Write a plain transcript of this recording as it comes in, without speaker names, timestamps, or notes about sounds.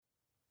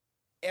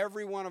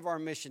every one of our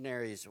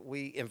missionaries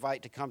we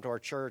invite to come to our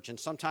church, and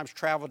sometimes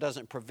travel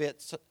doesn't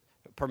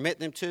permit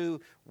them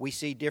to. We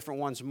see different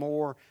ones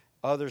more,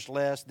 others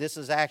less. This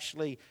is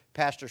actually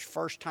Pastor's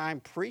first time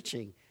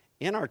preaching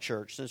in our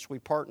church since we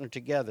partnered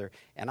together.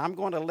 And I'm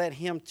going to let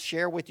him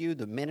share with you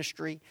the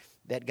ministry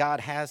that God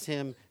has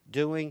him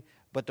doing.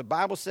 But the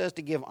Bible says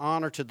to give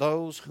honor to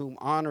those whom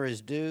honor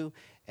is due.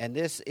 And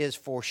this is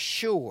for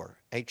sure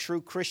a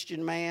true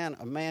Christian man,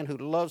 a man who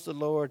loves the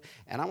Lord.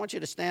 And I want you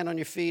to stand on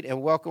your feet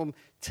and welcome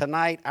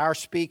tonight our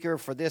speaker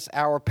for this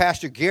hour,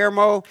 Pastor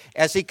Guillermo,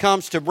 as he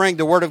comes to bring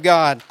the Word of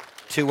God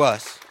to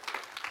us.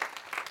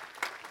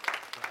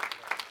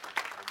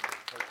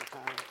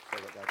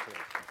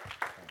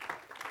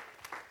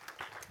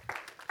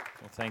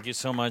 Thank you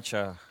so much.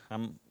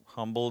 I'm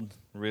humbled,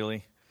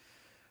 really,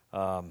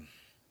 because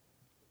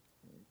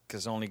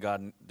only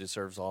God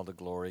deserves all the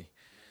glory.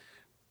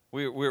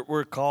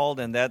 We're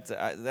called, and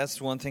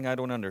that's one thing I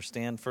don't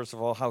understand. First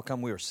of all, how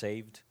come we are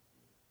saved?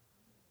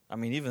 I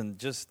mean, even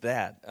just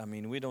that. I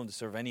mean, we don't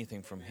deserve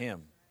anything from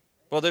Him.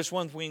 Well, there's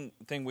one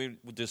thing we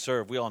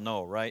deserve. We all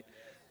know, right?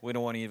 We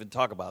don't want to even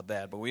talk about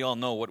that, but we all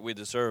know what we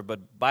deserve.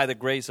 But by the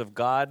grace of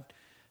God,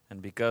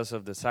 and because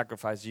of the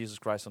sacrifice of Jesus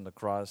Christ on the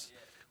cross,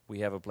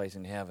 we have a place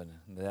in heaven.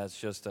 That's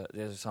just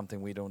there's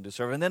something we don't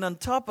deserve. And then on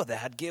top of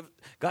that,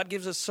 God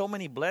gives us so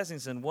many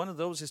blessings, and one of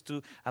those is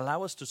to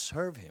allow us to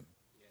serve Him.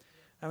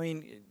 I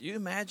mean, you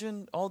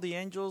imagine all the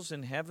angels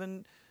in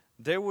heaven,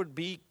 they would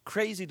be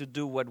crazy to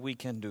do what we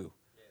can do.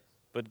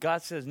 But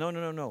God says,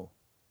 no.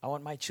 I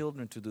want my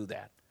children to do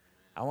that.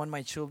 I want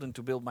my children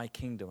to build my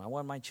kingdom. I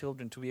want my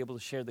children to be able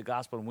to share the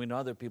gospel and win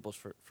other people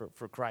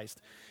for Christ.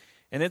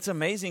 And it's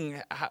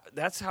amazing.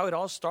 That's how it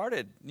all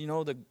started. You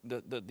know,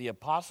 the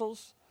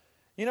apostles.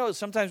 You know,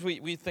 sometimes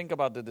we think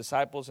about the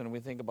disciples and we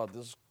think about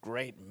this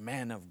great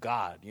man of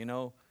God, you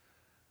know.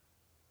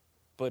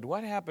 But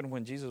what happened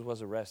when Jesus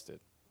was arrested?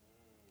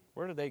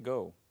 Where did they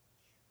go?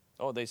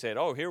 Oh, they said,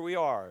 here we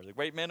are, the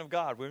great men of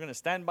God. We're going to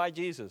stand by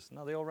Jesus.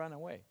 No, they all ran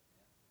away.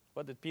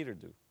 What did Peter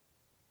do?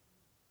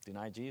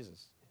 Deny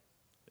Jesus.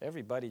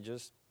 Everybody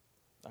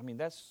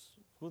that's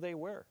who they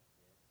were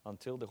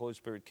until the Holy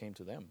Spirit came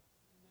to them.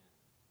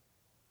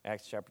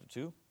 Acts chapter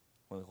 2,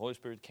 when the Holy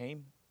Spirit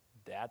came,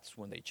 that's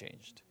when they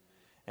changed.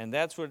 And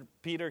that's when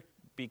Peter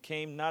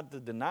became not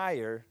the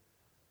denier,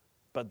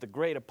 but the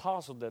great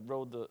apostle that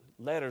wrote the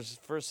letters,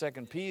 1st,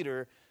 2nd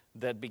Peter,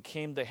 that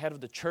became the head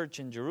of the church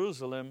in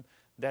Jerusalem,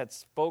 that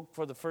spoke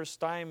for the first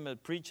time,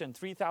 preached, and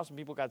 3,000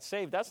 people got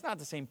saved. That's not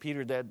the same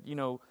Peter that,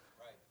 a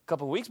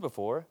couple of weeks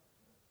before.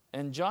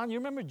 And John, you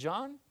remember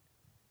John?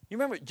 You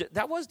remember,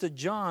 that was the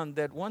John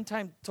that one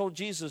time told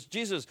Jesus,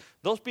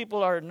 those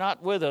people are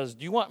not with us.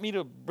 Do you want me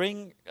to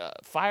bring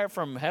fire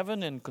from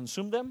heaven and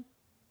consume them?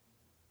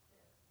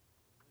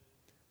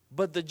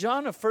 But the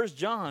John of 1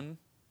 John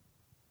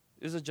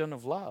is a John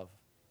of love,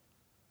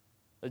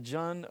 a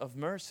John of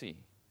mercy.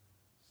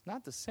 It's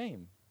not the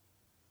same.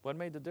 What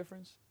made the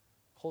difference?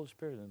 Holy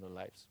Spirit in their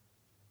lives.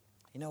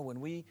 You know, when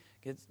we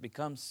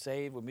become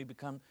saved, when we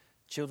become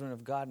children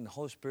of God and the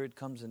Holy Spirit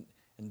comes and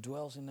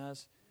dwells in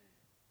us,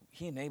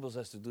 He enables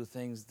us to do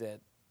things that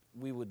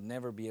we would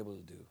never be able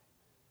to do.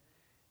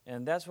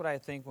 And that's what I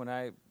think when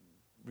I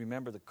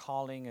remember the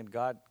calling and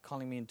God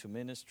calling me into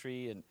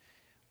ministry. And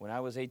when I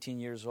was 19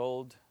 years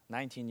old,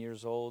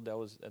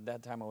 at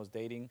that time I was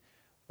dating,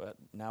 but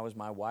now is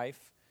my wife.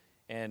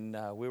 And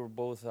we were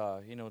both,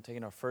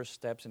 taking our first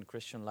steps in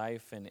Christian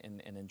life and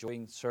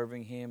enjoying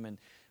serving Him. And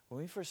when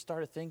we first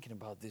started thinking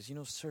about this,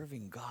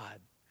 serving God,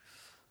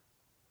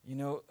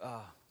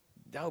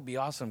 that would be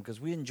awesome because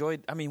we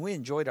enjoyed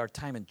our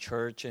time in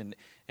church and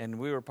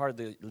we were part of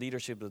the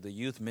leadership of the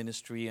youth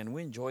ministry and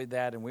we enjoyed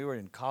that and we were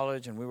in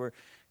college and we were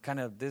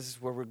this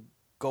is where we're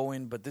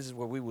going, but this is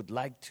where we would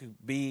like to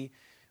be.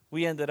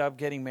 We ended up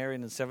getting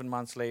married and 7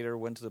 months later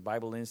went to the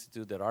Bible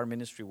Institute that our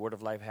ministry, Word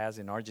of Life, has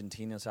in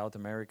Argentina, South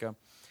America.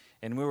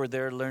 And we were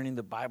there learning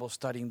the Bible,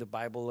 studying the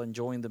Bible,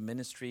 enjoying the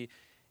ministry.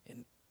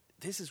 And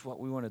this is what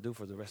we want to do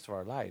for the rest of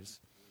our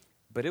lives.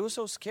 But it was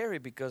so scary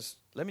because,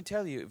 let me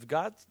tell you, if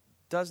God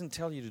doesn't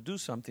tell you to do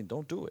something,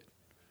 don't do it.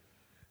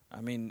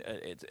 I mean,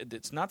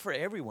 it's not for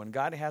everyone.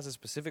 God has a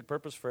specific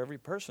purpose for every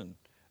person.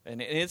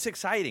 And it's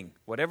exciting,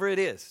 whatever it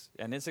is.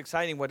 And it's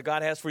exciting what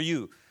God has for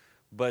you.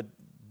 But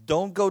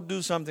don't go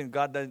do something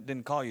God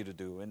didn't call you to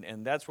do.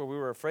 And that's what we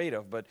were afraid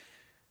of. But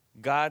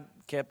God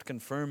kept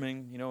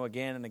confirming,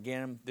 again and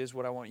again, this is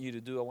what I want you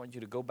to do. I want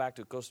you to go back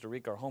to Costa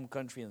Rica, our home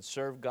country, and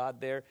serve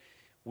God there.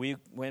 We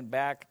went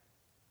back,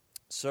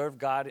 served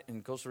God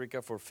in Costa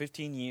Rica for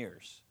 15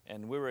 years.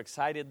 And we were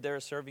excited there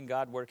serving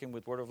God, working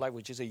with Word of Life,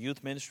 which is a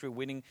youth ministry,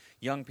 winning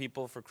young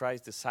people for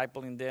Christ,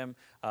 discipling them.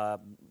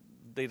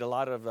 Did a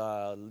lot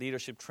of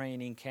leadership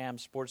training,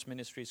 camps, sports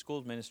ministry,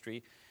 schools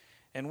ministry.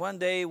 And one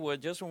day,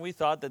 just when we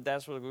thought that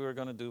that's what we were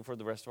going to do for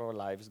the rest of our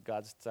lives,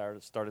 God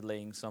started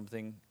laying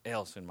something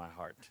else in my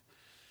heart.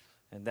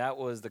 And that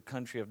was the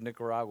country of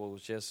Nicaragua,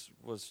 which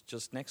was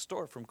just next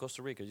door from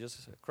Costa Rica,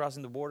 just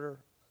crossing the border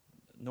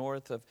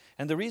north of.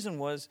 And the reason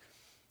was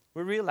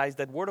we realized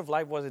that Word of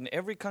Life was in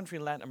every country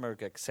in Latin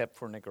America except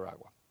for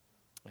Nicaragua.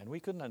 And we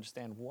couldn't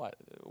understand what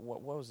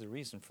was the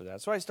reason for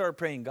that. So I started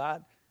praying,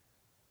 God,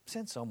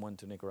 send someone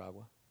to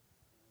Nicaragua.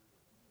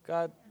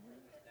 God,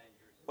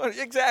 well,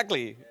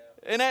 exactly.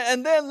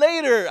 And then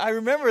later, I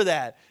remember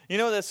that.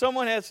 That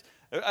someone has,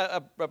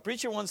 a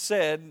preacher once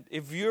said,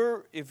 if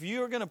you're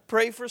going to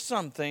pray for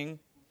something,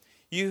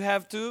 you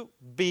have to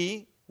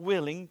be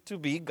willing to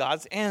be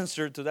God's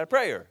answer to that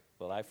prayer.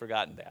 Well, I've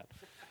forgotten that.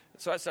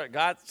 So I started,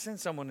 God, send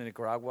someone to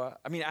Nicaragua.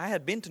 I mean, I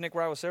had been to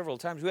Nicaragua several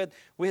times.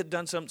 We had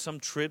done some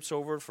trips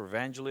over for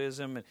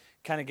evangelism and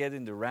kind of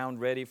getting the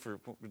ground ready for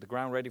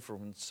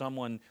when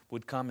someone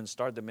would come and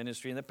start the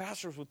ministry. And the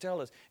pastors would tell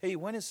us, hey,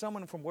 when is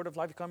someone from Word of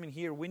Life coming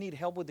here? We need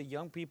help with the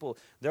young people.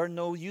 There are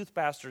no youth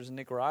pastors in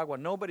Nicaragua.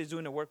 Nobody's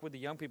doing the work with the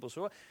young people.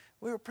 So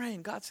we were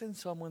praying, God, send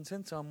someone.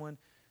 And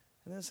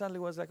then suddenly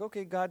it was like,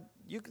 okay, God,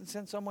 you can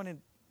send someone, and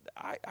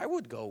I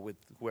would go with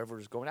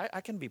whoever's going.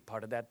 I can be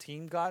part of that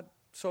team, God.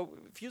 So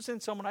if you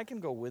send someone, I can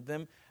go with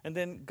them. And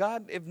then,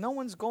 God, if no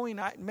one's going,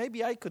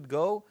 maybe I could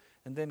go.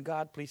 And then,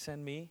 God, please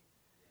send me.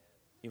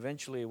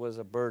 Eventually, it was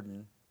a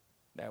burden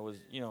that was,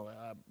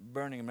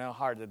 burning in my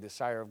heart, the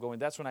desire of going.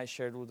 That's when I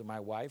shared with my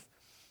wife.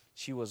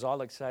 She was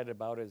all excited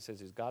about it. It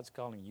says, if God's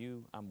calling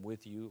you, I'm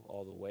with you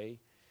all the way.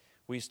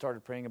 We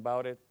started praying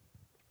about it.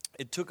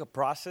 It took a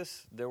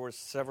process. There were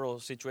several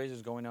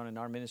situations going on in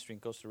our ministry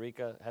in Costa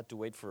Rica. I had to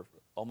wait for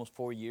almost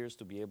 4 years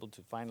to be able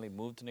to finally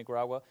move to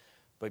Nicaragua.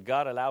 But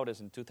God allowed us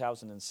in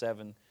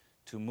 2007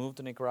 to move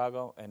to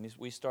Nicaragua, and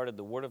we started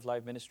the Word of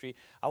Life ministry.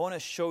 I want to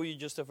show you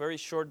just a very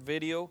short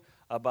video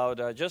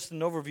about just an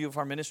overview of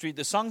our ministry.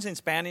 The song's in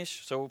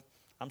Spanish, so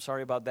I'm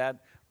sorry about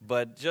that.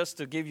 But just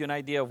to give you an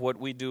idea of what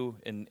we do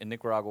in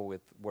Nicaragua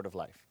with Word of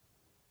Life.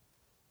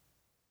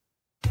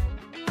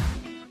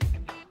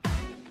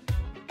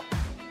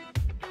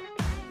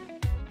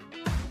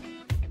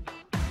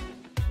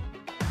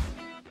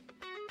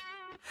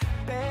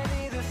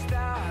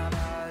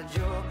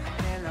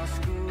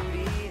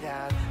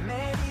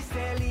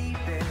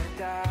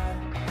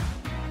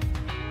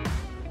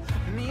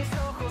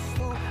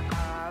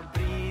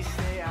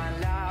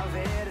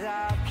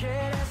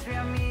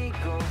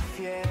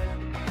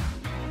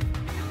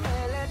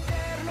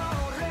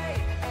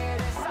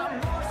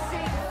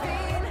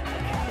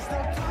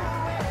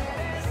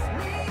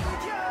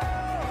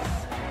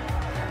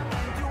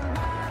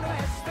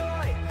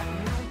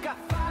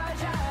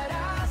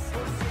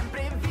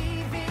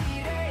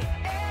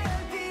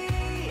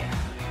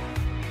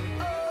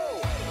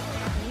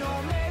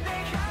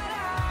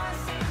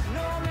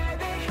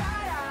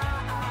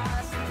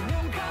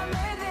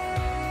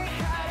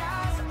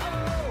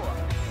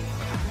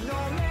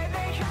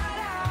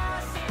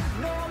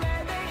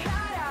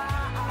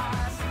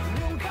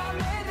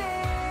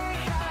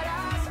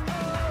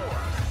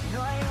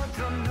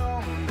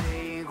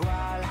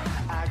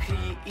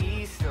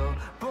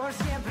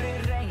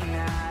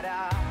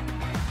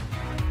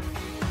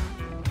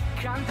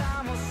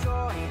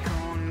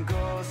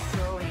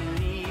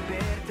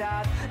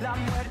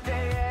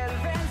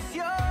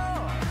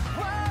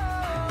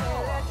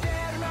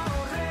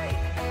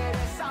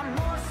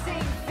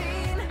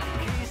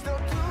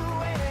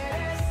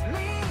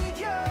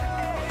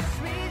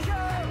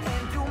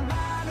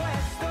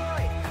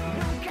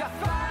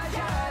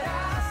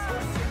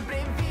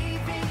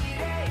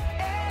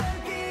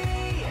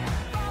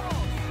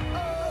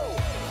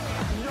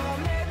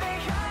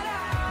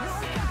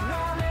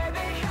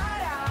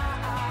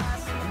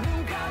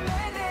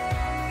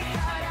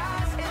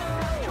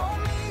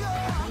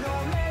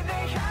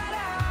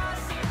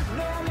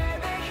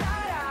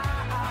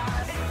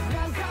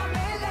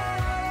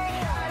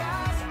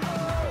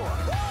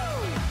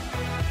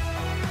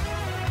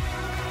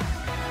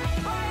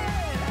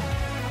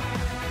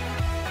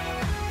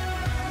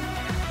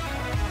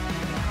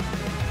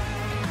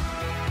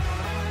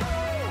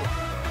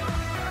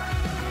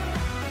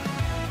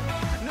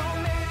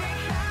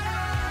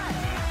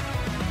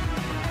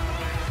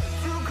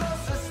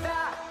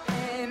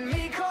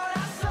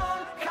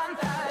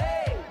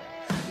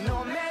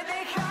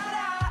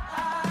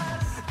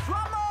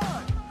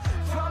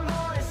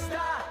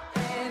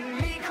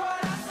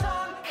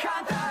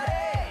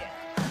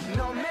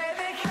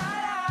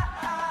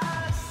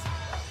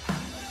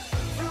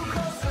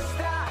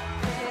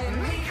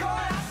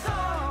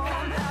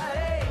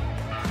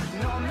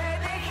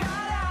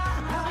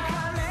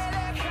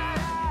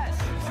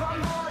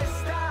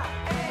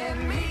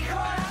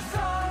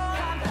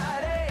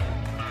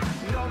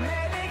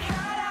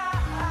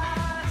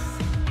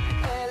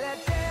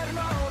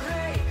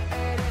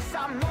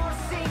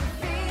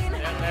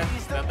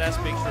 That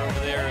picture over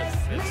there,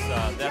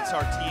 that's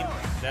our team.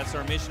 That's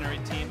our missionary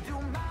team.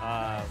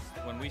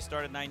 When we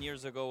started 9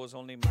 years ago, it was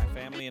only my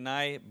family and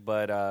I,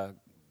 but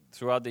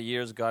throughout the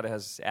years, God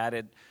has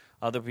added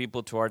other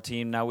people to our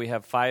team. Now we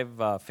have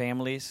 5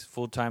 families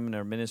full-time in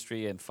our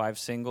ministry and 5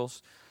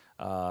 singles.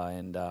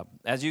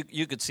 As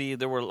you could see,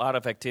 there were a lot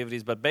of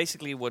activities, but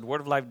basically what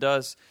Word of Life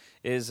does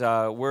is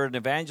we're an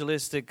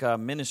evangelistic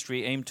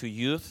ministry aimed to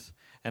youth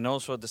and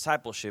also a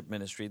discipleship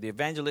ministry. The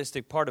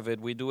evangelistic part of it,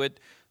 we do it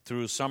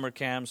through summer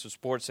camps,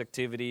 sports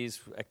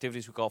activities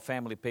we call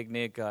family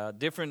picnic,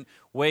 different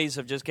ways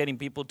of just getting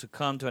people to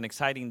come to an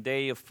exciting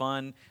day of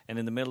fun. And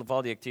in the middle of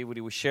all the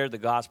activity, we share the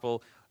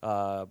gospel,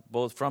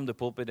 both from the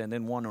pulpit and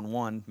then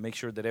one-on-one, make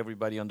sure that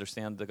everybody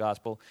understands the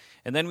gospel.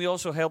 And then we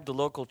also help the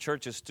local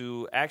churches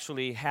to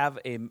actually have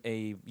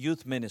a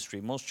youth ministry.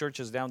 Most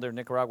churches down there in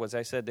Nicaragua, as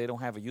I said, they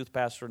don't have a youth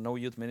pastor, no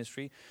youth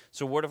ministry.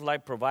 So Word of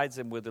Life provides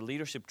them with the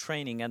leadership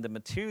training and the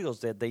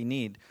materials that they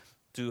need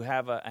to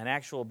have an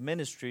actual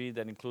ministry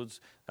that includes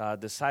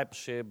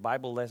discipleship,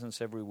 Bible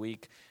lessons every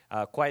week,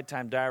 quiet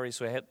time diary.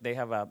 So they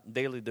have a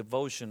daily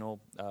devotional,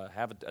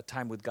 have a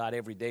time with God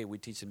every day. We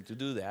teach them to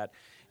do that.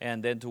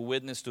 And then to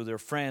witness to their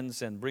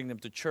friends and bring them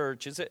to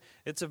church.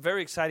 It's a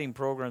very exciting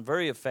program,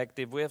 very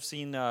effective. We have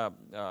seen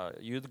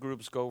youth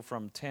groups go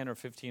from 10 or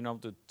 15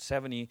 up to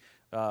 70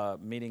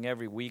 meeting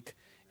every week.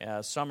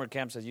 Summer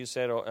camps, as you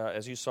said,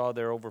 as you saw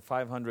there, over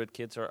 500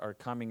 kids are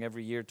coming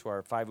every year to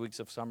our 5 weeks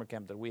of summer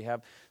camp that we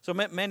have. So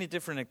many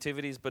different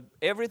activities, but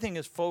everything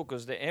is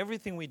focused.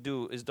 Everything we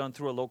do is done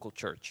through a local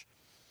church.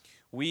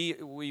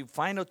 We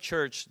find a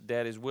church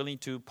that is willing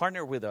to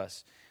partner with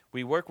us.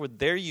 We work with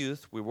their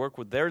youth, we work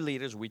with their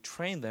leaders, we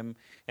train them,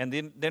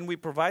 and then we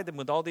provide them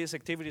with all these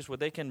activities where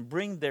they can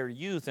bring their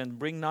youth and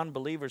bring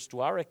non-believers to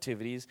our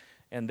activities,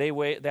 and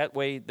that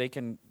way they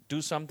can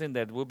do something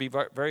that will be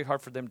very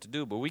hard for them to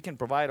do, but we can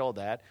provide all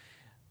that.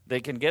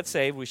 They can get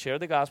saved, we share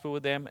the gospel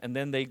with them, and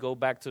then they go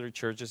back to their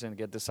churches and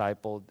get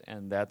discipled,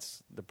 and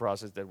that's the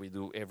process that we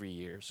do every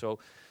year. So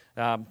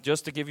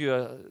just to give you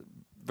a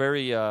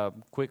very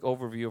quick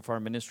overview of our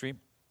ministry.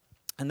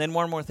 And then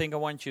one more thing I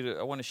want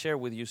to share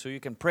with you so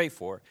you can pray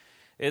for.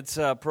 It's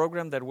a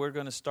program that we're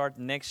going to start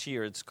next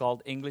year. It's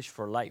called English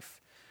for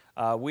Life.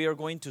 We are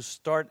going to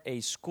start a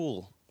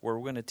school where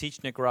we're going to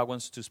teach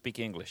Nicaraguans to speak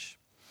English.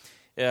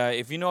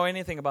 If you know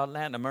anything about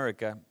Latin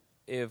America,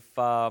 if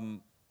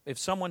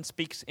someone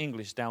speaks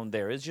English down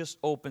there, it just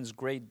opens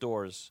great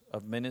doors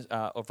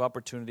of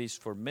opportunities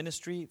for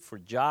ministry, for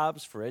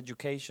jobs, for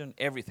education,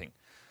 everything.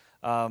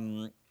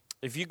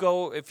 If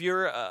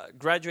you're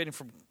graduating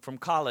from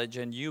college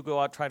and you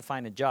go out try to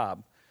find a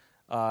job,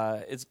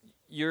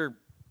 you're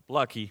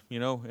lucky,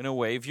 in a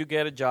way, if you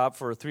get a job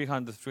for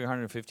 $300 to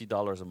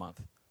 $350 a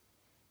month.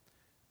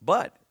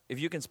 But if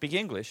you can speak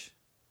English,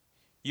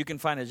 you can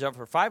find a job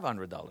for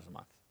 $500 a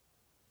month,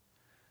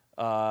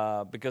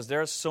 because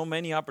there are so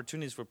many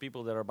opportunities for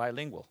people that are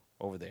bilingual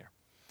over there.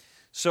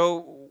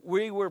 So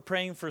we were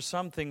praying for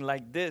something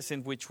like this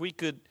in which we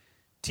could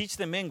teach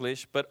them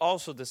English, but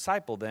also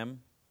disciple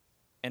them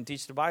and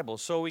teach the Bible.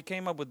 So we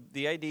came up with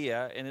the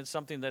idea, and it's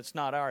something that's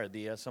not our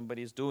idea.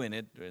 Somebody's doing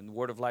it. In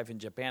Word of Life in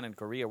Japan and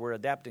Korea, we're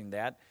adapting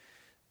that.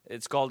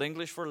 It's called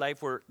English for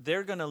Life, where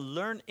they're going to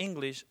learn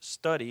English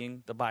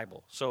studying the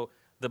Bible. So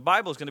the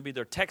Bible is going to be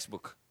their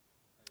textbook,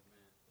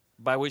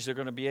 by which they're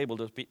going to be able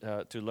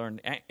to learn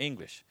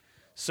English.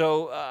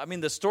 So,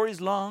 the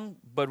story's long,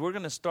 but we're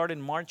going to start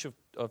in March of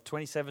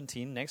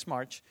 2017, next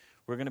March.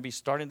 We're going to be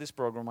starting this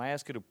program. I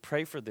ask you to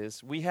pray for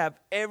this. We have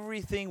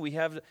everything. We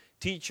have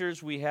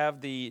teachers. We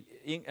have the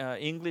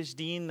English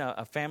dean,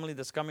 a family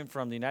that's coming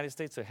from the United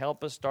States to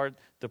help us start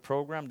the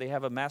program. They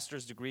have a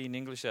master's degree in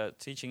English,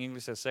 teaching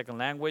English as a second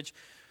language.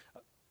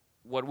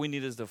 What we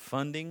need is the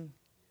funding,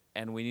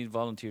 and we need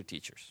volunteer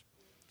teachers.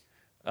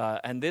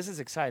 And this is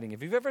exciting.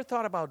 If you've ever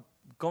thought about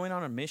going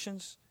on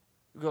missions,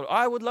 you go,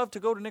 I would love to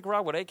go to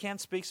Nicaragua. I can't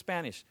speak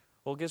Spanish.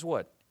 Well, guess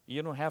what?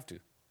 You don't have to.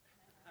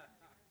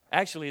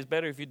 Actually, it's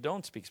better if you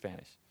don't speak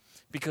Spanish.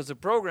 Because the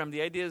program,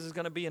 the idea is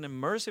going to be an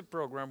immersive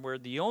program where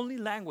the only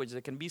language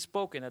that can be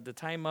spoken at the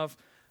time of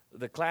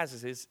the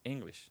classes is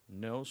English,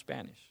 no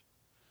Spanish.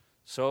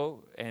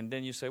 So, and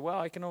then you say, well,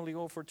 I can only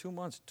go for 2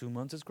 months. 2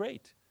 months is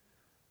great.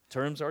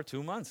 Terms are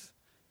 2 months.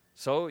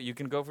 So you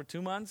can go for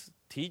 2 months,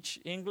 teach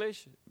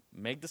English,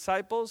 make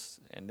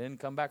disciples, and then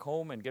come back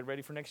home and get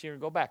ready for next year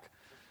and go back.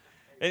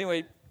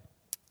 Anyway,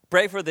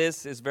 pray for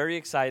this. It's very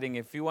exciting.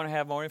 If you want to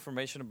have more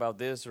information about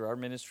this or our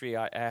ministry,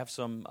 I have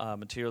some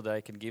material that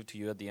I can give to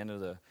you at the end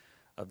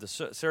of the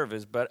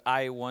service. But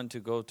I want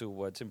to go to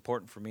what's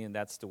important for me, and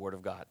that's the Word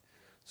of God.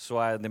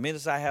 So the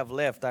minutes I have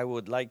left, I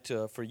would like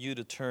for you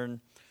to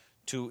turn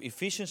to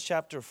Ephesians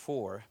chapter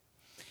 4.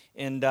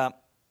 And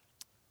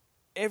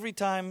every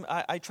time,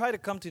 I try to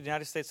come to the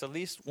United States at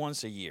least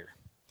once a year.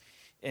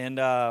 And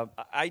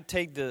I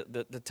take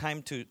the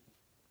time to,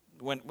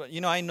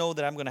 I know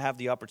that I'm going to have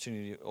the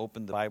opportunity to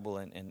open the Bible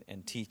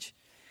and teach.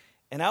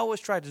 And I always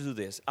try to do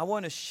this. I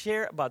want to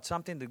share about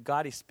something that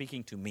God is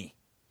speaking to me.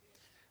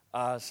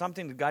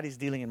 Something that God is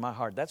dealing in my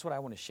heart. That's what I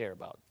want to share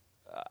about.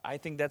 I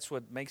think that's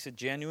what makes it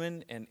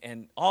genuine.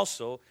 And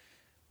also,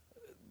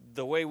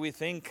 the way we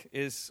think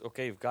is,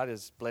 okay, if God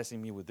is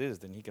blessing me with this,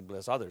 then He can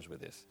bless others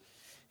with this.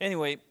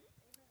 Anyway,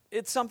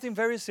 it's something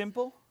very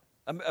simple,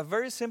 a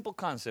very simple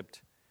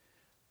concept.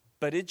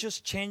 But it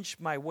just changed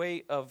my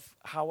way of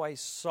how I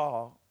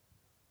saw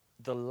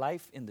the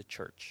life in the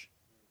church.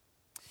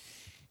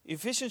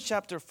 Ephesians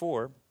chapter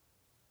 4,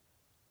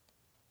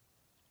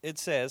 it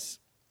says,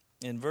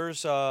 in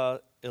verse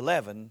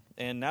 11,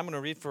 and I'm going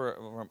to read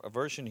for a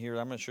version here.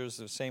 I'm not sure it's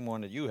the same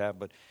one that you have,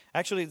 but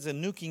actually it's the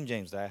New King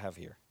James that I have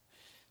here.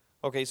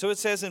 Okay, so it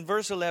says in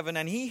verse 11,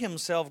 and he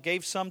himself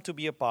gave some to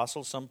be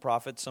apostles, some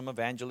prophets, some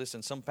evangelists,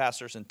 and some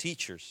pastors and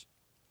teachers.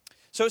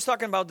 So it's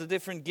talking about the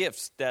different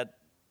gifts that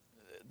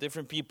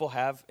different people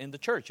have in the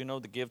church. You know,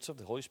 the gifts of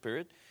the Holy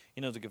Spirit,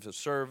 you know, the gifts of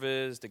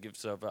service, the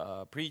gifts of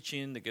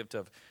preaching, the gift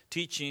of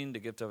teaching, the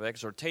gift of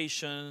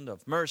exhortation,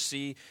 of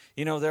mercy.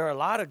 You know, there are a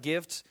lot of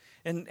gifts.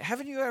 And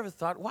haven't you ever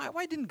thought,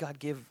 why didn't God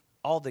give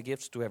all the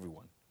gifts to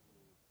everyone?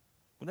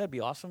 Wouldn't that be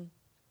awesome?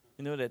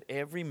 You know, that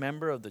every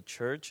member of the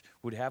church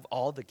would have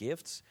all the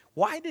gifts.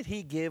 Why did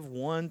he give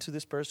one to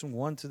this person,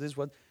 one to this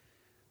one?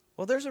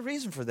 Well, there's a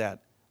reason for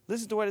that.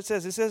 Listen to what it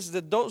says. It says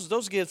that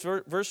those gifts,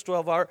 verse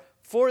 12, are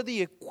for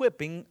the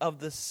equipping of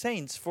the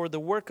saints, for the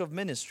work of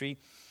ministry,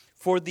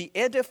 for the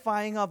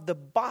edifying of the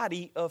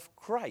body of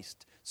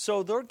Christ.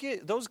 So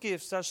those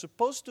gifts are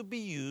supposed to be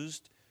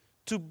used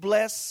to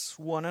bless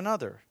one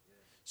another,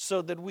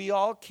 so that we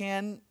all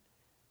can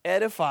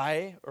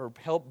edify or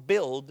help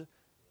build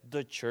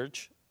the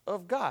church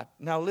of God.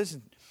 Now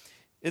listen,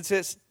 it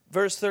says,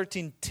 verse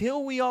 13,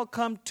 till we all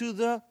come to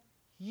the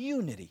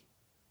unity.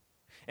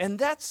 And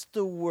that's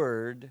the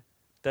word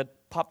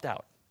that popped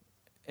out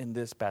in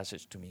this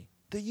passage to me,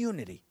 the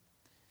unity.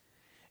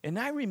 And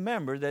I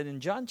remember that in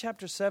John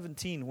chapter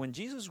 17, when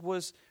Jesus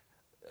was,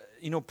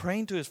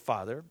 praying to his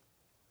Father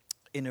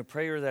in a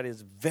prayer that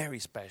is very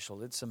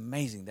special. It's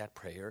amazing, that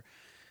prayer,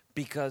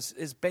 because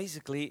it's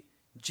basically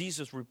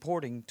Jesus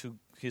reporting to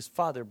his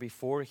Father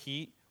before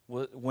he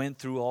went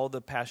through all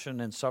the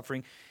passion and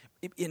suffering.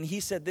 And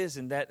he said this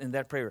in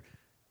that prayer,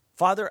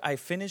 Father, I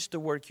finished the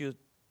work you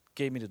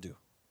gave me to do.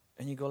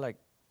 And you go like,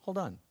 hold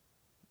on,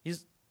 he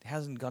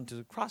hasn't gone to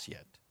the cross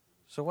yet.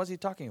 So what's he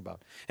talking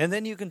about? And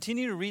then you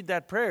continue to read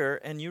that prayer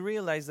and you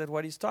realize that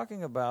what he's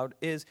talking about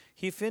is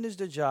he finished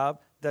the job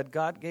that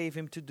God gave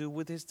him to do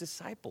with his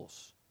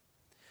disciples.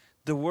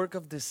 The work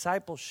of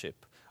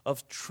discipleship,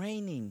 of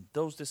training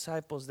those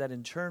disciples that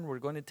in turn were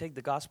going to take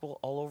the gospel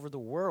all over the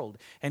world.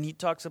 And he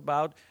talks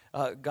about,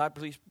 God,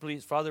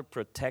 please, Father,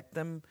 protect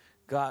them.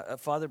 God,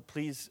 Father,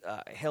 please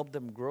help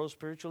them grow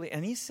spiritually.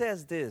 And he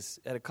says this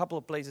at a couple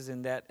of places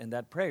in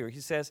that prayer.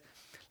 He says,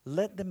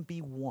 let them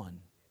be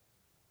one,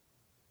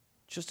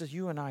 just as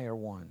you and I are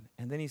one.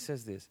 And then he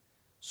says this,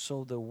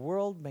 so the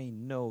world may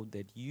know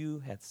that you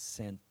have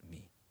sent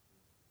me.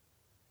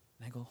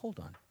 And I go, hold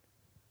on.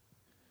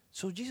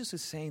 So Jesus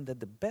is saying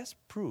that the best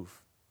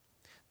proof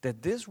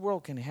that this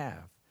world can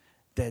have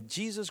that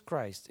Jesus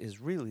Christ is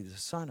really the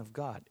Son of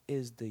God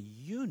is the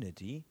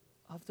unity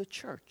of the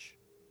church.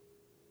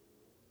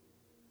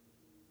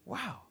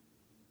 Wow.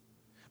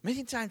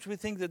 Many times we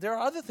think that there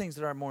are other things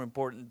that are more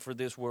important for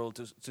this world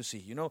to see.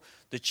 You know,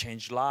 to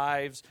change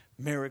lives,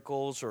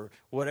 miracles, or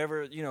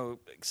whatever,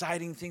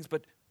 exciting things.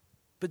 But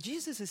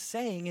Jesus is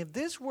saying if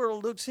this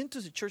world looks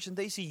into the church and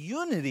they see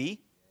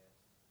unity,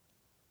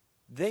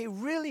 they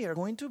really are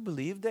going to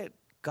believe that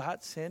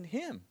God sent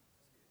him.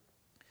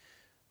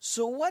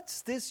 So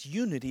what's this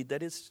unity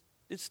that it's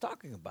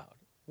talking about?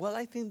 Well,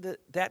 I think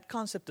that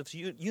concept of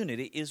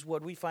unity is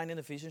what we find in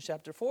Ephesians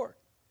chapter 4.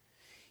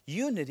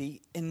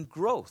 Unity in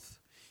growth,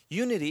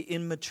 unity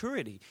in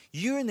maturity,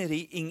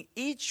 unity in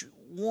each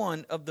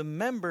one of the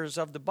members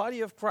of the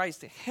body of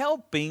Christ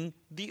helping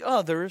the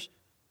others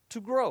to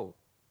grow.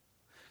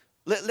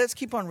 Let's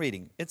keep on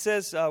reading. It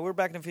says, we're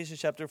back in Ephesians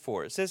chapter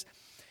 4. It says,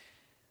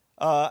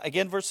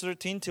 again, verse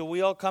 13, till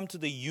we all come to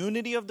the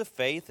unity of the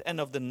faith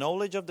and of the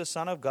knowledge of the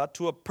Son of God,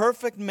 to a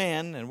perfect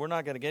man, and we're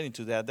not going to get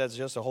into that, that's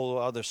just a whole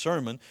other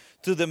sermon,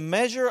 to the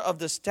measure of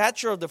the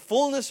stature of the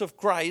fullness of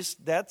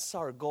Christ. That's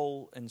our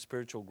goal in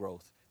spiritual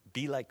growth.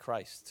 Be like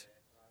Christ.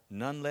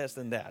 None less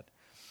than that.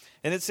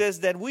 And it says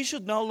that we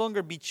should no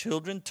longer be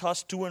children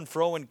tossed to and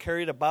fro and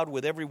carried about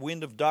with every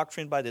wind of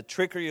doctrine by the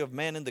trickery of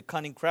men and the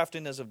cunning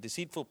craftiness of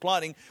deceitful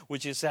plotting,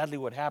 which is sadly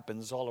what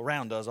happens all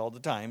around us all the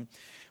time.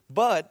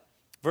 But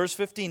verse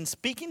 15,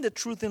 speaking the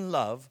truth in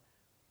love,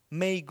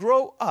 may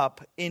grow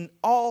up in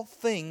all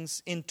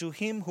things into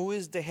him who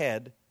is the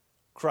head,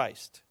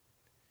 Christ.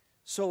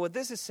 So what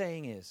this is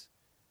saying is,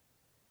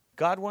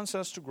 God wants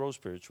us to grow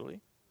spiritually.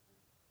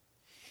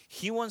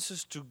 He wants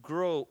us to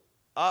grow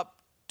up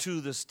to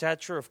the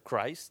stature of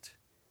Christ,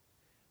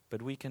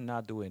 but we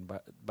cannot do it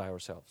by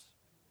ourselves.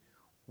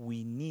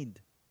 We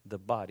need the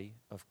body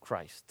of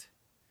Christ.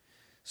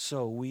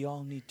 So we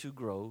all need to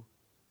grow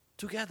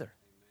together.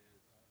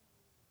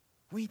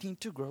 We need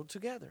to grow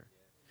together.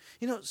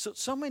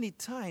 So many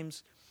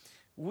times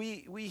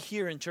we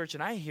hear in church,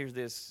 and I hear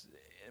this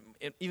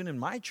even in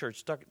my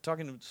church,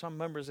 talking to some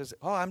members, they say,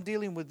 oh, I'm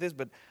dealing with this,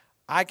 but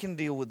I can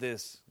deal with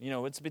this.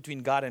 It's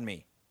between God and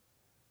me.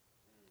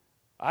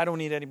 I don't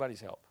need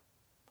anybody's help.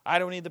 I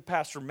don't need the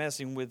pastor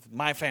messing with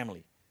my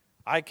family.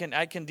 I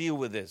can deal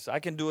with this. I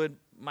can do it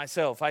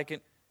myself. You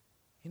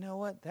know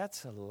what?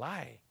 That's a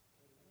lie.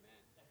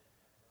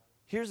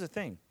 Here's the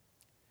thing.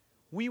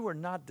 We were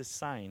not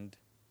designed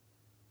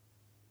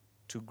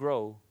to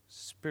grow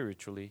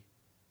spiritually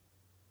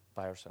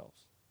by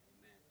ourselves.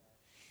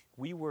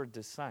 we were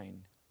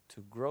designed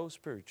to grow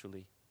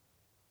spiritually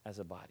as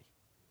a body.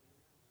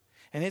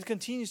 And it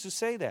continues to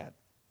say that.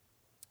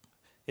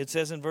 It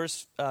says in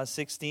verse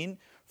 16,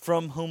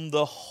 from whom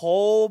the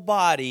whole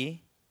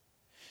body,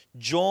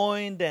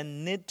 joined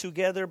and knit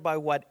together by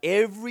what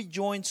every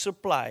joint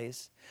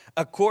supplies,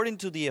 according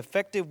to the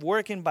effective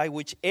working by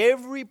which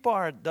every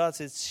part does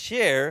its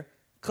share,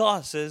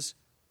 causes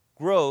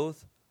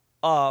growth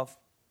of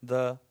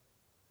the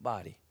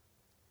body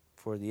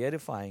for the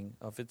edifying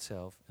of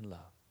itself in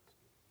love.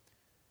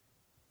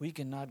 We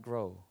cannot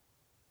grow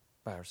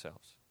by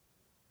ourselves.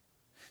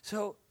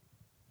 So,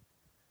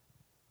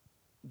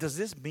 does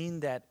this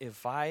mean that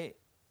if I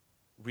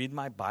read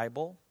my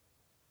Bible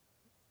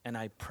and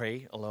I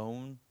pray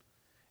alone,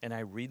 and I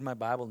read my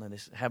Bible and I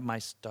have my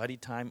study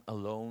time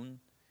alone,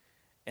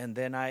 and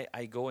then I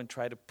go and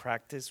try to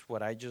practice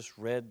what I just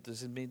read,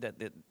 does it mean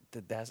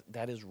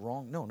that is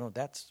wrong? No,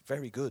 that's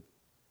very good.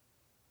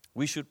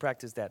 We should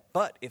practice that.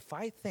 But if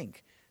I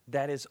think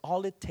that is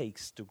all it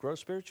takes to grow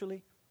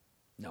spiritually,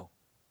 no.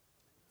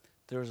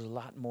 There's a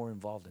lot more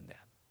involved in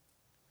that.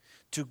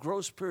 To grow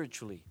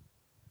spiritually,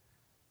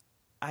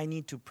 I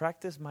need to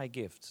practice my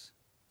gifts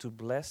to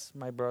bless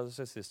my brothers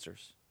and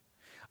sisters.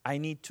 I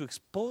need to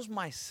expose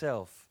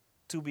myself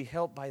to be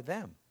helped by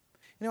them.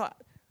 You know,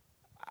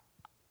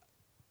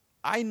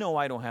 I know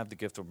I don't have the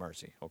gift of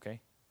mercy,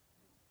 okay?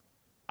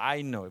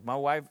 I know it. My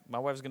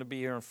wife's going to be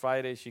here on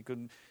Friday. She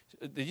couldn't.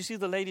 Did you see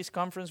the ladies'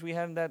 conference we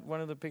had in that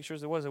one of the pictures?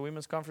 There was a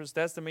women's conference.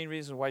 That's the main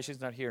reason why she's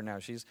not here now.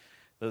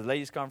 The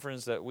ladies'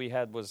 conference that we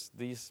had was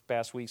these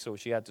past week, so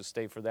she had to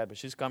stay for that. But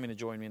she's coming to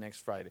join me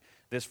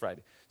this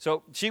Friday.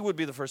 So she would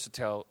be the first to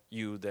tell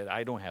you that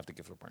I don't have the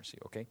gift of mercy,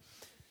 okay?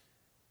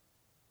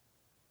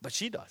 But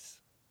she does.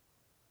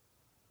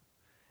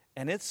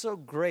 And it's so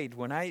great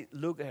when I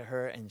look at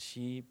her and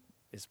she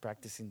is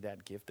practicing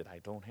that gift that I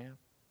don't have.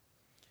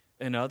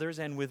 And others,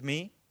 and with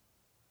me.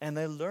 And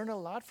I learn a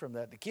lot from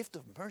that. The gift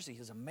of mercy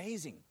is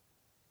amazing.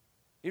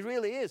 It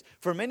really is.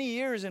 For many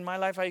years in my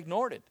life, I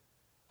ignored it.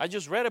 I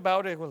just read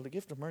about it. Well, the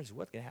gift of mercy,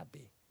 what can that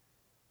be?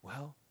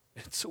 Well,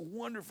 it's a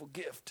wonderful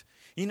gift.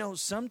 You know,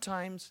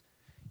 sometimes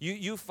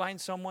you find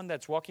someone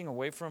that's walking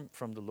away from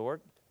the Lord.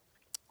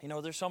 You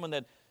know, there's someone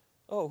that,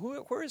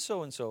 where is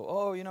so-and-so?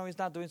 Oh, you know, he's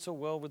not doing so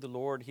well with the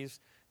Lord. He's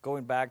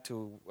going back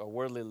to a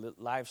worldly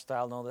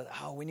lifestyle and all that.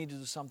 Oh, we need to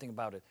do something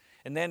about it.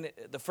 And then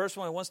the first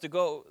one who wants to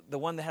go, the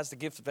one that has the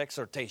gift of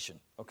exhortation.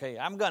 Okay,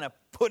 I'm going to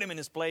put him in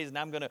his place and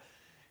I'm going to,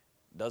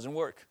 doesn't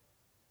work.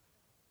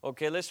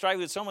 Okay, let's try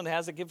with someone that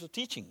has the gift of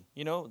teaching.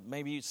 You know,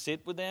 maybe you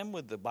sit with them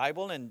with the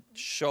Bible and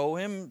show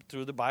him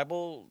through the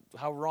Bible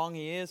how wrong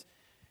he is.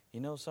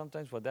 You know,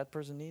 sometimes what that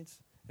person needs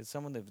is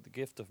someone with the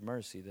gift of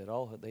mercy that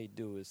all they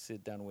do is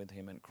sit down with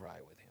him and cry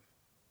with him.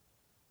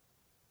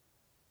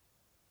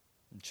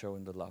 And show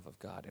him the love of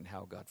God and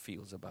how God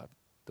feels about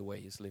the way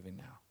he's living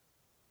now.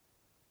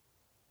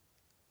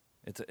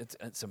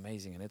 It's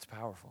amazing and it's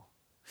powerful.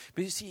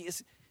 But you see,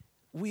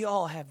 we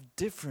all have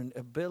different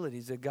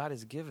abilities that God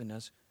has given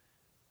us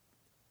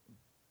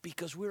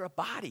because we're a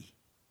body.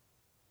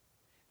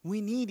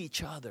 We need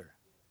each other.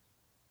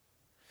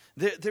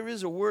 There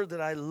is a word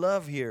that I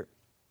love here.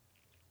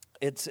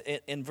 It's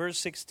in verse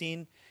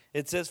 16.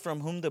 It says,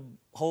 from whom the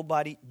whole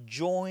body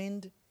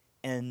joined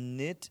and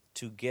knit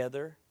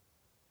together.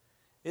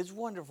 It's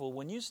wonderful.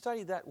 When you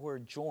study that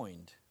word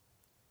joined,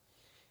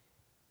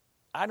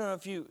 I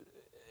don't know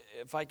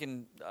if I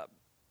can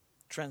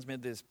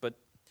transmit this, but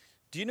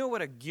do you know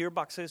what a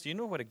gearbox is? Do you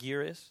know what a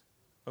gear is?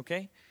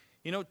 Okay?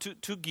 You know,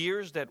 two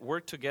gears that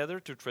work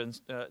together,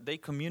 they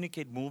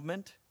communicate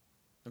movement.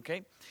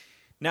 Okay?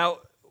 Now,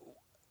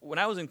 when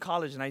I was in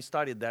college and I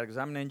studied that, because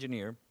I'm an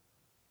engineer,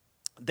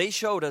 they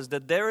showed us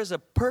that there is a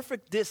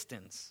perfect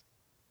distance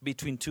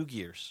between two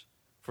gears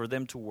for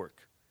them to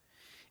work.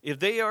 If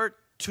they are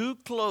too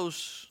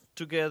close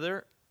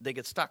together, they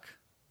get stuck.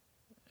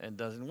 It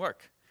doesn't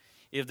work.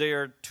 If they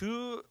are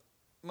too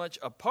much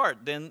apart,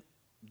 then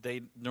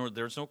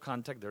there's no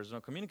contact, there's no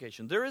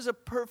communication. There is a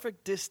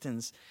perfect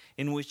distance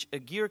in which a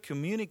gear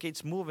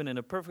communicates movement in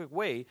a perfect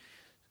way,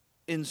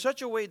 in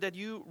such a way that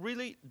you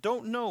really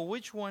don't know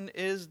which one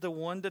is the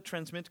one that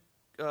transmits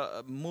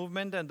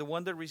movement and the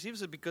one that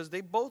receives it, because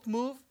they both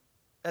move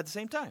at the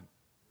same time.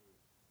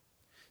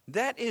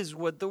 That is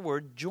what the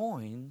word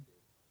join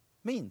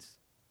means.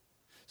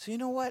 So you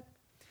know what?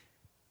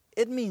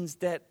 It means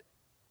that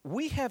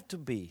we have to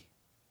be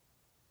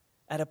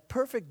at a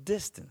perfect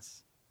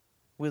distance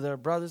with our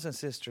brothers and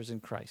sisters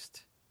in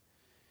Christ.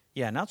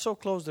 Yeah, not so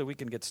close that we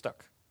can get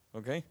stuck,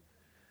 okay?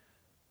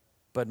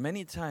 But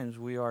many times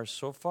we are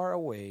so far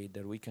away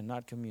that we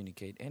cannot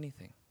communicate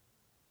anything.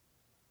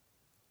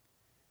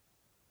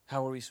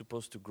 How are we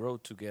supposed to grow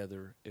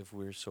together if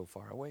we're so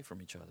far away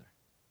from each other?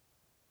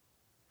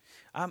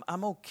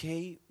 I'm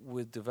okay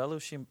with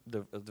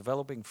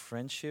developing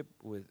friendship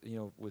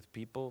with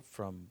people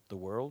from the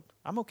world.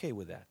 I'm okay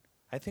with that.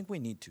 I think we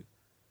need to.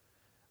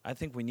 I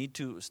think we need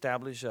to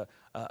establish a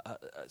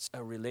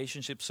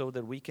relationship so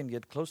that we can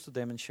get close to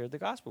them and share the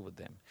gospel with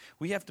them.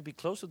 We have to be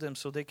close to them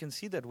so they can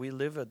see that we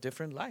live a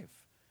different life.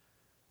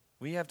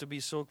 We have to be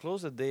so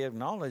close that they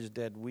acknowledge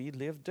that we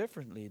live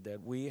differently,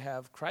 that we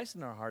have Christ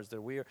in our hearts,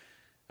 that we're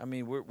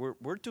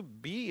to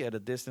be at a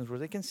distance where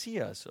they can see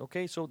us.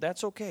 Okay, so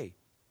that's okay.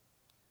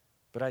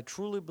 But I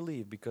truly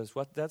believe, because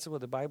that's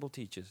what the Bible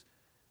teaches,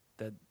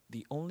 that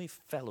the only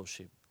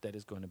fellowship that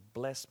is going to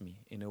bless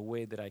me in a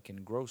way that I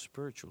can grow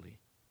spiritually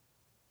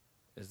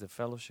is the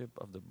fellowship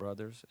of the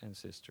brothers and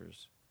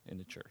sisters in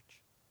the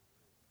church.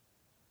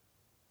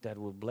 That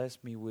will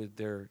bless me with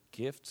their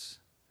gifts,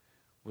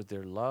 with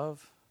their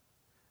love,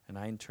 and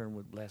I in turn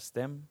would bless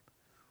them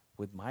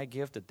with my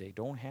gift that they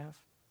don't have.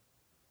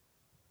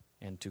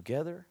 And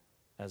together,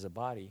 as a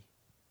body,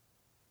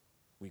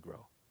 we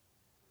grow.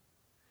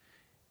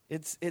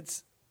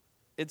 It's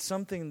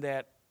something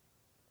that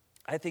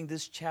I think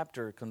this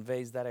chapter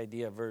conveys that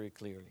idea very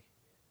clearly.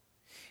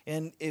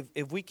 And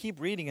if we keep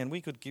reading, and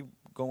we could keep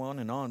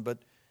going on, but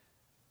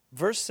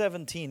verse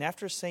 17,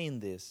 after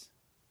saying this,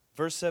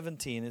 verse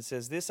 17, it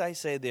says, "This I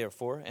say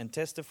therefore, and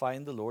testify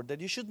in the Lord,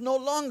 that you should no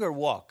longer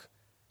walk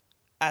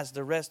as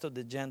the rest of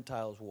the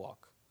Gentiles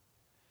walk,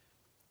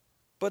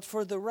 but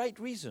for the right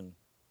reason."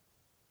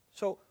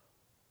 So,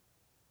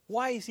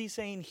 why is he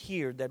saying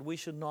here that we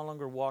should no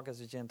longer walk as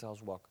the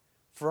Gentiles walk?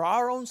 For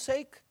our own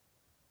sake?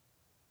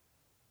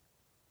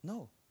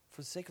 No,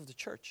 for the sake of the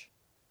church.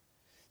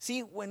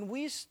 See, when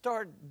we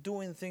start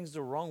doing things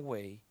the wrong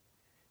way,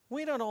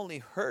 we not only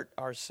hurt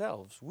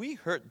ourselves, we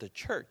hurt the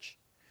church.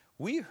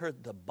 We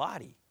hurt the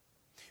body.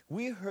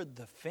 We hurt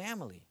the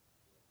family.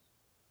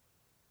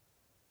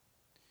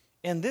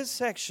 And this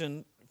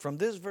section, from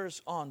this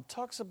verse on,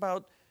 talks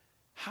about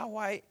how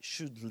I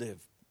should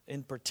live,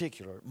 in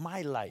particular,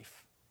 my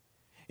life.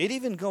 It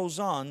even goes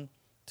on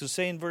to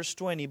say in verse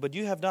 20, "But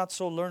you have not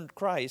so learned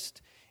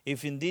Christ,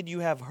 if indeed you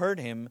have heard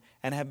him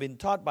and have been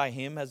taught by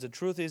him, as the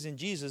truth is in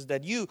Jesus,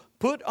 that you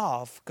put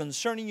off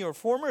concerning your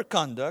former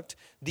conduct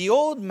the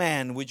old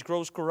man which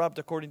grows corrupt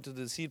according to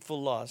the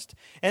deceitful lust,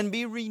 and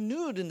be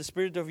renewed in the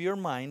spirit of your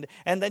mind,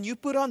 and that you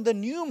put on the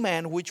new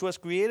man which was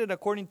created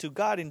according to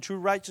God in true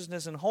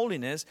righteousness and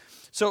holiness."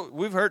 So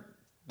we've heard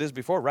this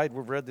before, right?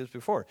 We've read this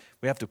before.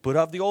 We have to put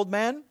off the old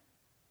man,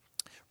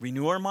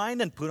 renew our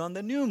mind, and put on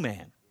the new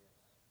man.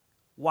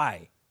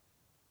 Why?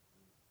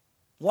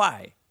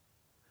 Why?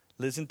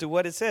 Listen to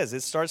what it says.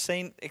 It starts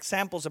saying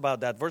examples about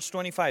that. Verse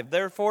 25,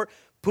 "Therefore,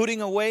 putting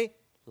away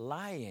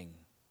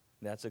lying."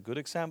 That's a good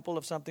example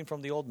of something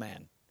from the old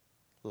man.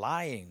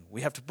 Lying.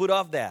 We have to put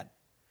off that.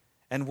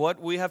 And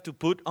what we have to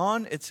put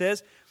on, it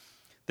says,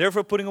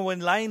 "Therefore, putting away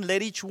lying,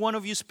 let each one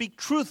of you speak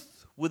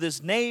truth with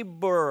his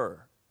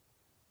neighbor."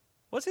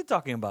 What's he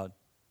talking about?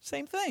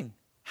 Same thing.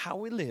 How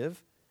we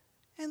live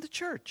in the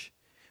church.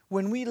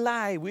 When we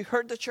lie, we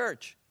hurt the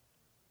church.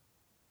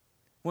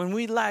 When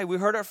we lie, we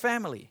hurt our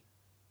family.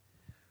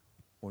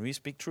 When we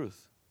speak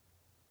truth,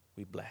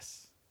 we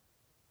bless.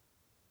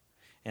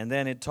 And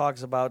then it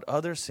talks about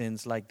other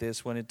sins like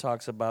this. When it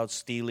talks about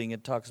stealing,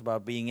 it talks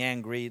about being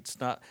angry. It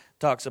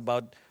talks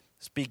about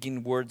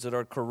speaking words that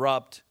are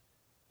corrupt.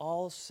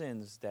 All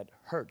sins that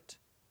hurt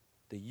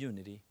the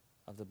unity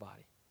of the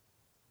body.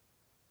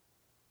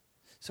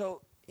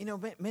 So,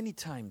 many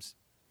times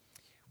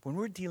when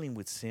we're dealing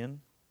with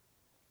sin,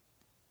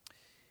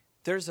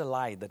 there's a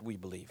lie that we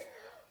believe.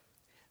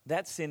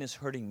 That sin is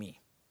hurting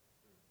me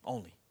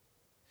only.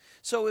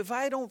 So if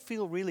I don't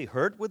feel really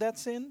hurt with that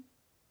sin,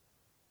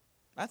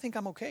 I think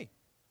I'm okay.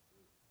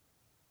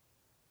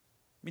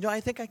 I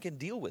think I can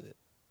deal with it.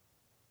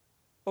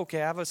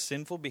 Okay, I have a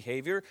sinful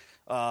behavior.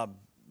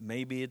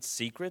 Maybe it's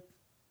secret.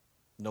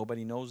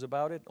 Nobody knows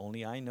about it.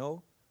 Only I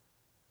know.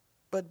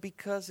 But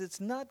because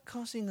it's not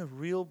causing a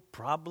real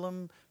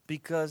problem,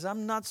 because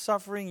I'm not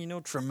suffering,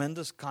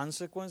 tremendous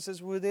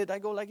consequences with it, I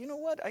go like, you know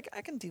what?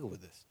 I can deal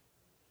with this.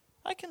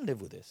 I can live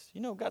with this.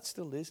 God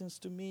still listens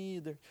to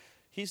me.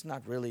 He's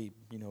not really,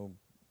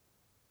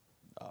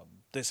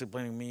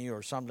 disciplining me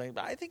or something.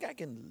 But I think I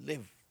can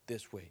live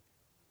this way.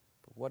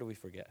 But what do we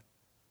forget?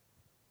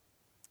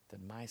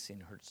 That my sin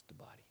hurts the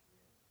body.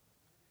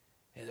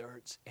 It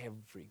hurts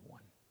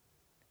everyone.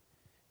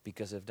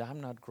 Because if I'm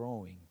not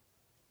growing,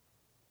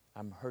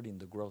 I'm hurting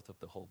the growth of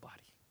the whole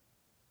body.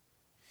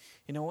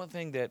 One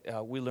thing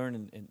that we learn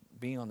in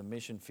being on the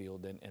mission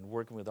field and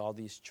working with all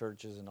these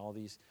churches and all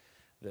these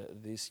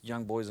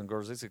young boys and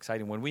girls, it's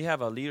exciting. When we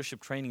have a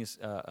leadership training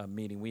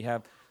meeting, we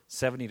have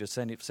 70 to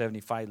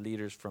 75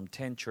 leaders from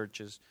 10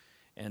 churches,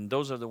 and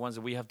those are the ones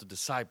that we have to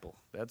disciple.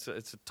 It's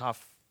a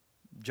tough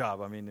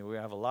job. We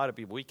have a lot of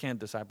people. We can't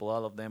disciple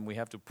all of them. We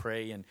have to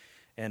pray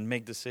and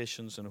make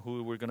decisions on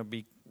who we're going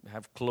to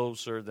have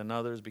closer than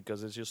others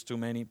because it's just too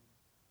many.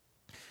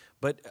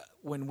 But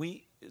when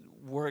we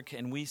work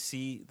and we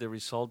see the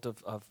result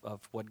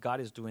of what God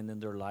is doing in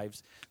their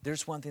lives,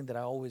 there's one thing that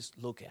I always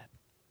look at.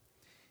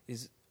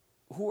 Is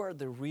who are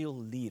the real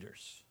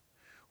leaders?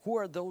 Who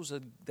are those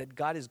that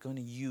God is going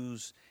to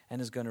use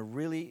and is going to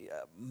really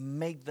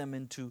make them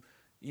into,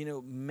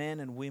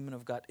 men and women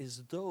of God?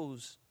 Is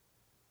those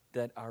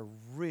that are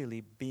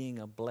really being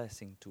a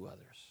blessing to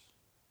others.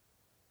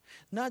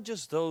 Not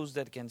just those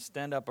that can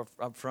stand up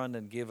front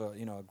and give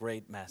a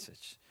great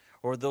message,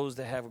 or those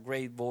that have a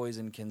great voice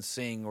and can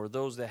sing, or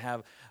those that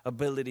have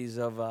abilities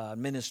of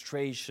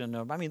administration.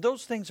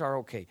 Those things are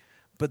okay.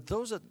 But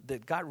those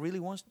that God really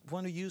want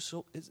to use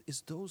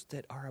is those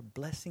that are a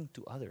blessing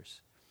to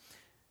others.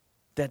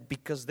 That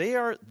because they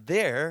are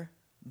there,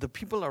 the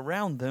people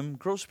around them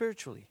grow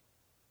spiritually.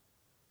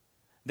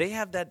 They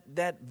have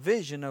that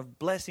vision of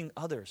blessing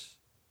others.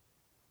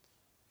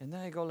 And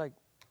then I go like,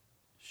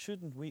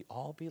 shouldn't we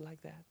all be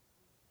like that?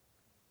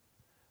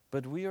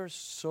 But we are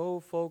so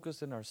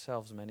focused in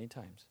ourselves many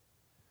times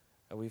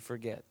that we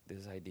forget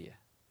this idea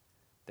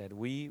that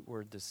we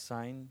were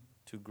designed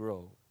to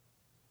grow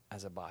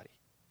as a body.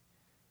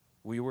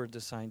 We were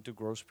designed to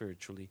grow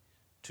spiritually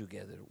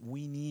together.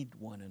 We need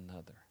one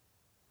another.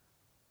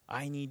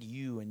 I need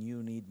you and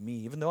you need me,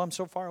 even though I'm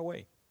so far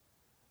away.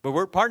 But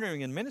we're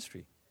partnering in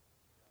ministry.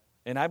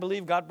 And I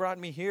believe God brought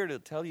me here to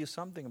tell you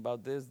something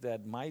about this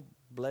that might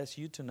bless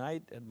you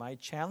tonight and might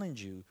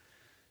challenge you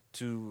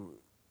to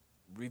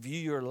review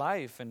your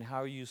life and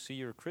how you see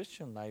your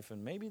Christian life.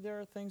 And maybe there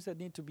are things that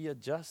need to be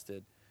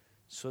adjusted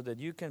so that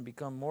you can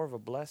become more of a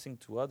blessing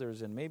to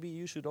others. And maybe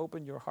you should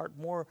open your heart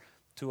more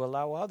to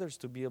allow others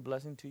to be a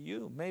blessing to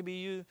you. Maybe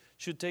you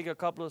should take a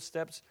couple of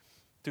steps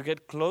to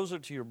get closer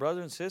to your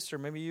brother and sister.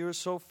 Maybe you're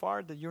so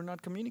far that you're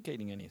not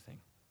communicating anything.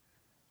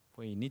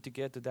 Well, you need to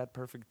get to that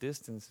perfect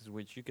distance in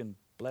which you can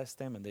bless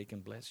them and they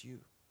can bless you.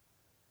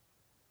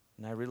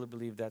 And I really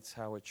believe that's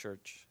how a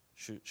church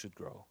should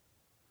grow.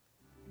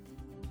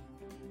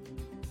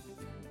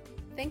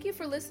 Thank you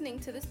for listening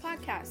to this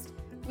podcast.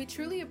 We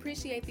truly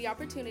appreciate the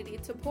opportunity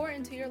to pour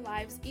into your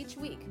lives each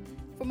week.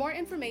 For more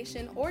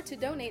information or to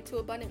donate to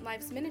Abundant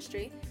Lives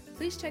Ministry,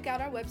 please check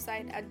out our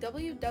website at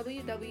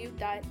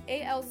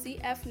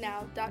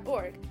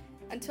www.alcfnow.org.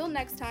 Until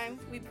next time,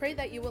 we pray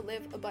that you will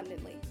live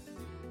abundantly.